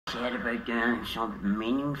said about doing something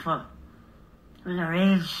meaningful. Well, there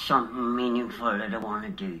is something meaningful that I want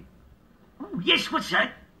to do. Oh, yes, what's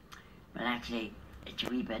that? Well, actually, it's a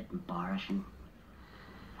wee bit embarrassing.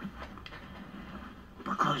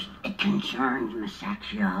 Because it concerns my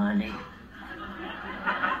sexuality.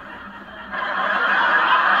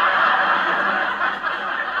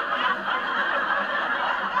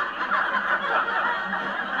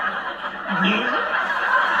 Yeah?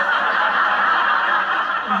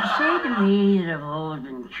 You say to me that I've always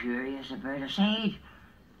been curious about a side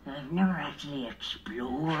that I've never actually explored, if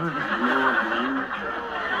you know what I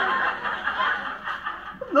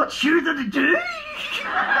I'm not sure that I do. mean.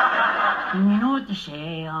 And you know what they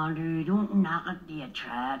say, Andrew, don't knock it till you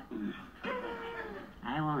try it. And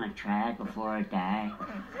I want to try it before I die.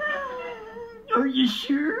 Are you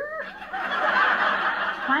sure?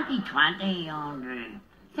 2020, Andrew.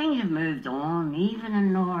 Things have moved on, even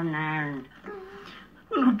in Northern Ireland.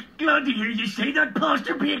 Well, I'm glad to hear you say that,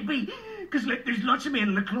 Pastor Begbie. Because, there's lots of men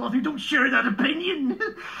in the cloth who don't share that opinion.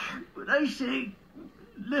 But I say,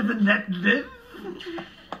 live and let live.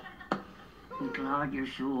 I'm glad you're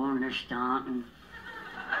so understanding.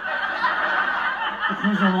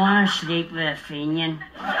 Because I want to sleep with a Fenian.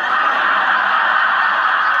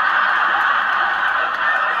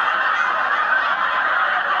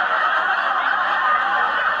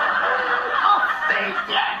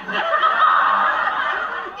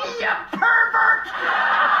 You pervert!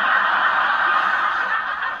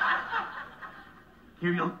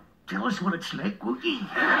 Here, you'll tell us what it's like, won't you?